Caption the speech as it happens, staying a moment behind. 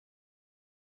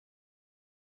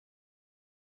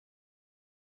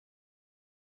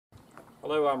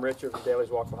Hello, I'm Richard from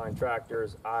Daly's Walk Behind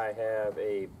Tractors. I have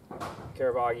a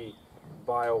Caravaggi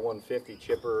Bio 150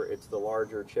 chipper. It's the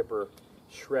larger chipper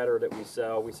shredder that we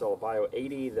sell. We sell a Bio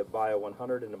 80, the Bio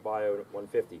 100, and the Bio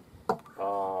 150. The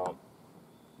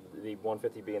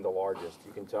 150 being the largest.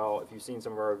 You can tell if you've seen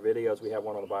some of our videos, we have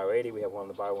one on the Bio 80, we have one on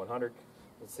the Bio 100.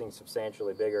 This thing's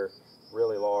substantially bigger,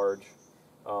 really large.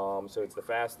 So it's the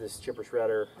fastest chipper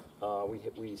shredder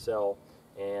we sell,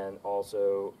 and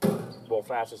also, well,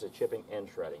 fastest at chipping and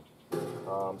shredding.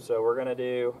 So we're gonna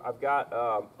do, I've got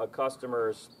a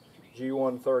customer's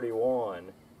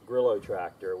G131 Grillo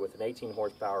tractor with an 18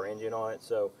 horsepower engine on it,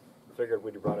 so I figured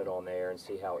we'd run it on there and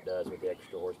see how it does with the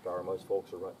extra horsepower. Most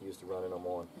folks are used to running them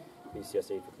on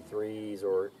BCS 853s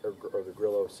or the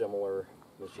Grillo similar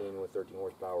machine with 13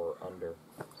 horsepower or under.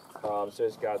 So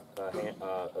it's got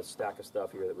a stack of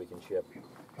stuff here that we can chip.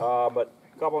 But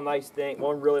a couple of nice things.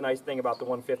 One really nice thing about the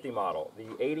 150 model.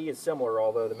 The 80 is similar,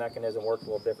 although the mechanism works a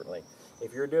little differently.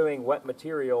 If you're doing wet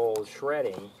material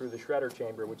shredding through the shredder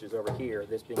chamber, which is over here,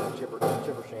 this being a chipper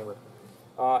chamber,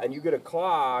 and you get a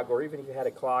clog, or even if you had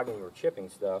a clog and you were chipping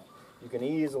stuff, you can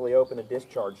easily open a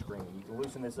discharge screen. You can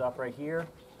loosen this up right here,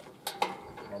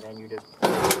 and then you just,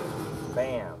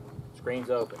 bam, screen's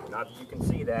open. Not that you can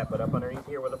see that, but up underneath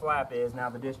here where the flap is,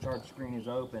 now the discharge screen is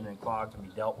open and clogs can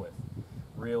be dealt with.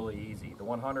 Really easy. The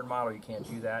 100 model, you can't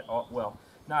do that. Oh, well,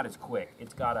 not as quick.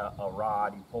 It's got a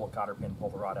rod. You pull a cotter pin, pull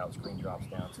the rod out, screen drops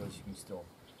down, so you can still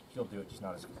do it, just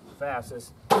not as fast.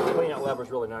 This clean out lever is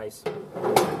really nice.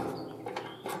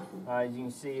 As you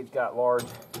can see, it's got large,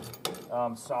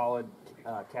 solid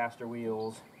caster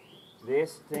wheels.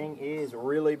 This thing is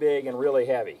really big and really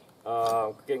heavy,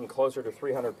 getting closer to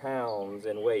 300 pounds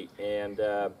in weight, and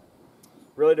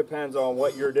really depends on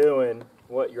what you're doing,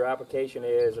 what your application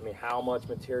is. I mean, how much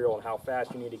material and how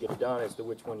fast you need to get it done as to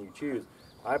which one you choose.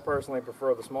 I personally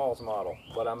prefer the smallest model,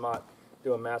 but I'm not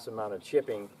doing a massive amount of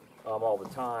chipping all the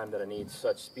time that I need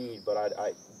such speed. But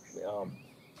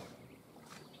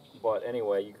but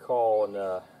anyway, you call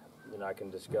and I can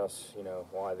discuss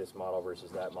why this model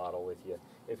versus that model with you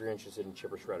if you're interested in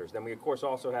chipper shredders. Then we of course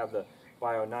also have the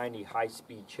Bio 90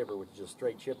 high-speed chipper, which is a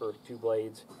straight chipper, 2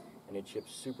 blades, and it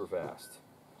chips super fast,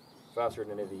 faster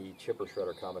than any of the chipper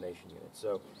shredder combination units.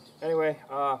 So anyway,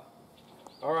 all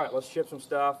right, let's chip some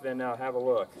stuff and have a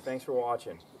look. Thanks for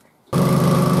watching.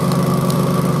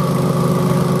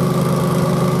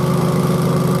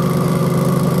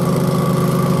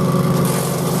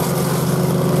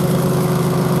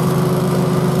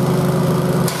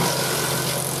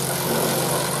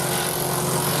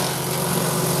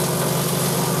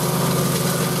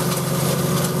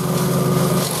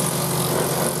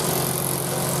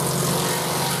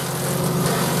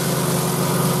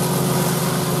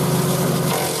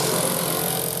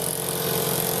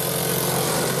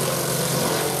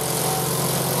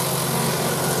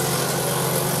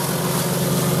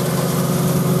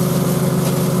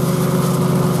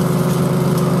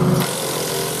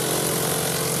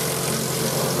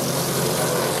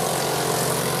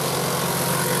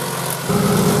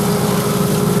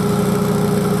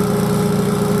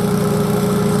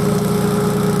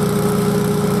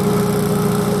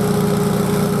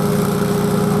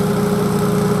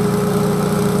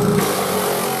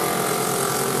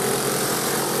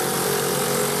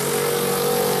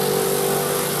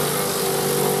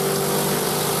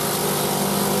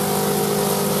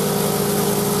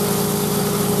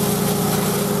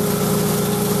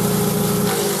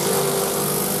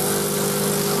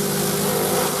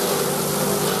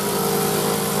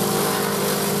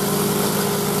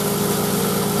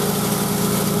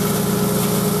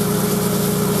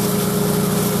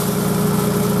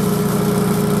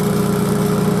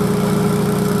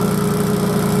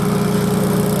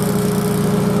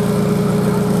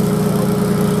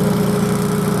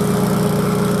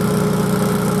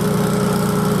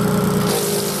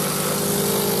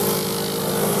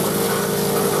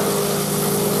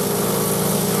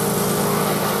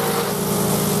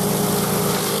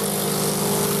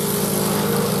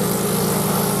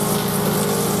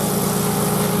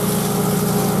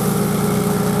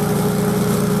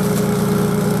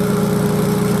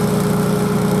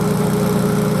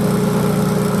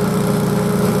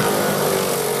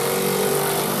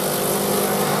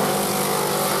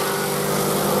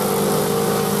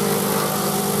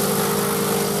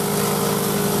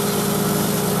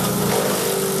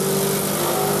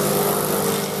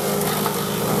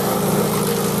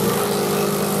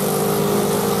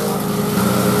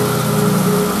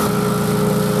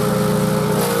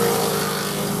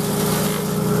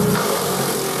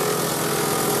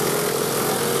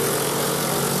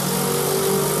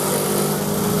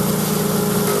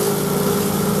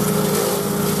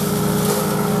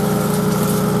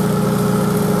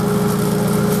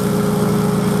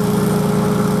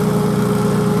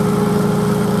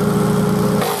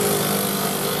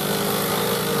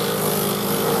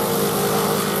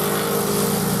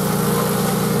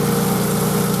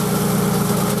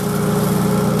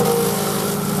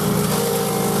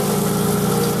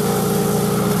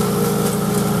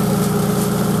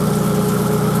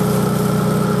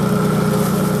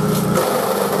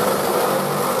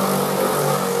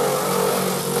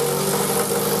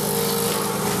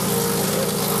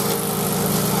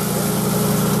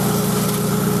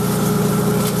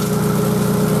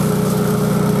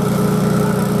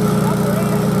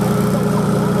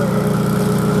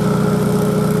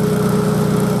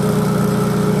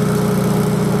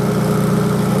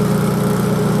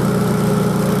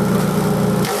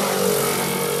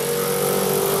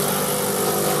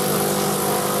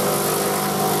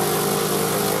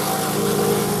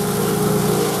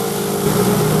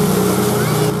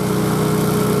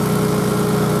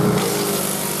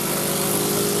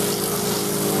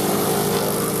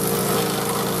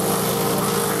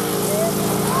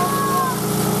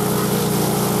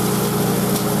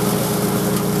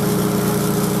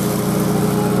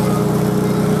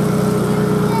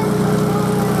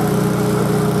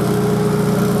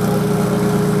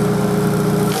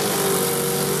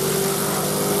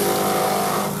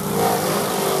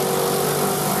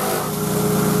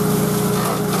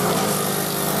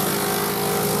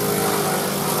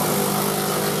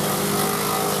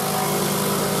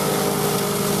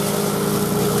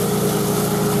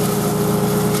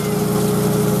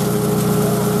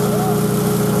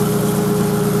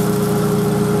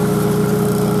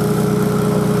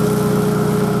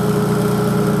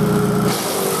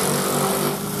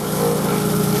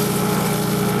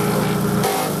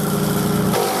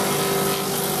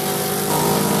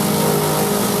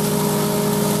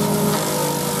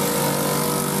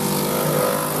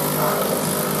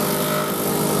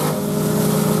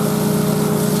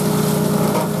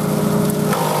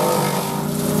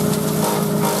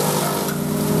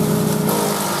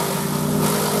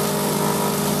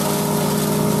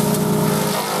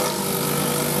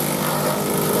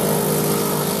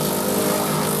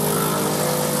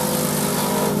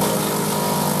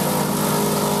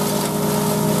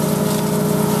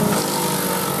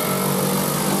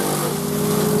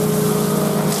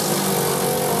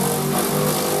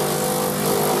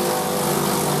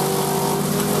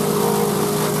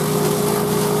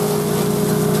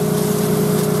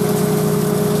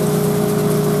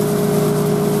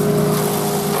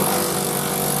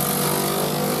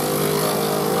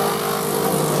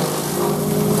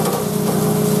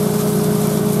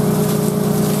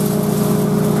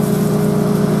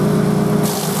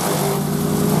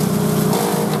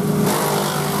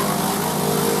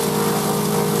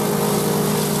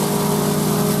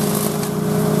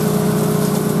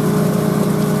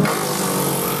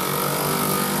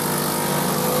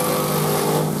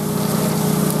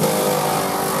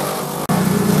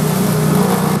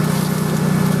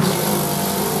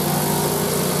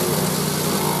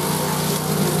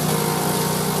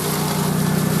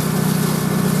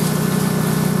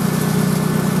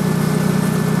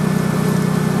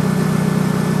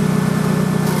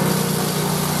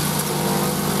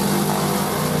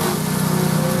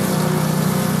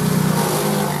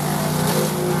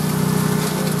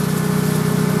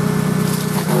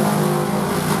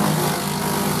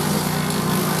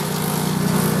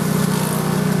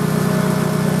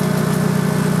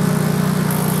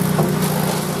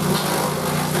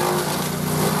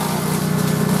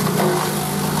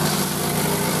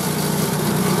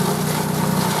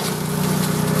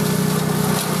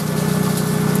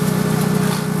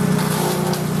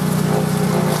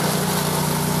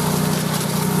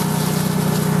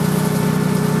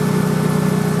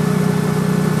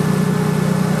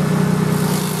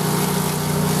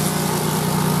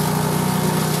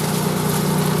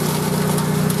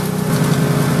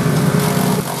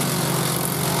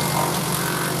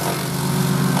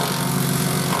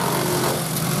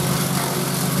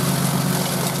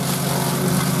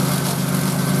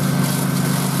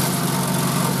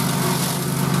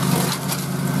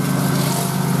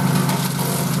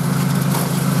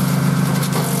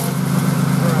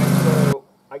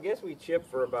 guess we chip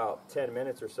for about 10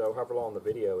 minutes or so, however long the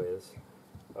video is,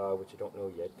 which I don't know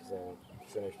yet because I haven't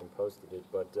finished and posted it.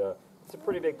 But it's a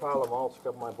pretty big pile of mulch. A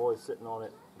couple of my boys sitting on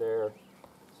it there.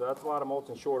 So that's a lot of mulch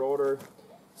in short order.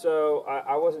 So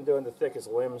I wasn't doing the thickest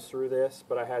limbs through this,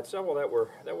 but I had several that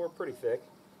were pretty thick.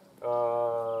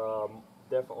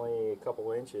 Definitely a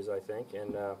couple inches, I think.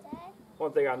 And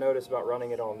one thing I noticed about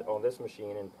running it on this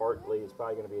machine, and partly it's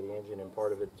probably going to be the engine and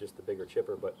part of it just the bigger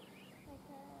chipper, but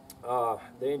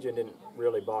the engine didn't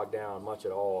really bog down much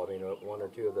at all. I mean, one or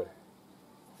two of the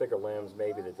thicker limbs,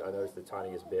 maybe I noticed the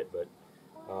tiniest bit, but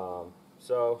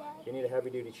so you need a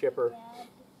heavy-duty chipper,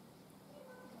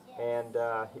 and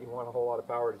you want a whole lot of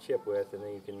power to chip with, and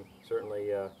then you can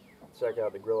certainly check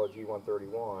out the Grillo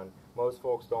G131. Most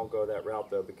folks don't go that route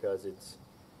though because it's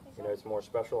it's a more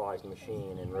specialized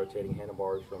machine, and rotating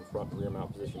handlebars from front to rear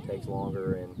mount position takes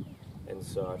longer and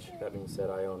such. That being said,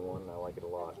 I own one and I like it a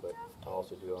lot, but I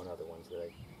also do own other ones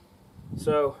today.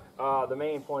 So the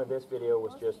main point of this video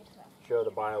was just show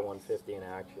the Bio 150 in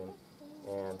action,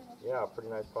 and yeah, a pretty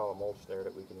nice pile of mulch there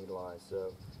that we can utilize.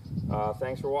 So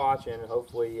thanks for watching.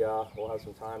 Hopefully we'll have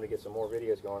some time to get some more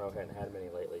videos going. I haven't had many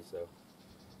lately, so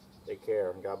take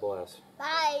care and God bless.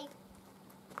 Bye.